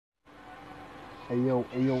Hey yo,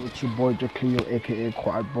 it's your boy Jacleo, aka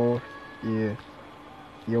Quad Boy. Yeah,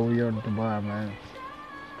 yo, we are in Dubai, man.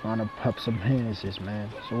 Trying to pop some Hennessy's, man.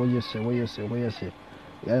 So what you say?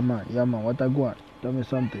 Yeah, man. What I got? Tell me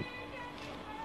something.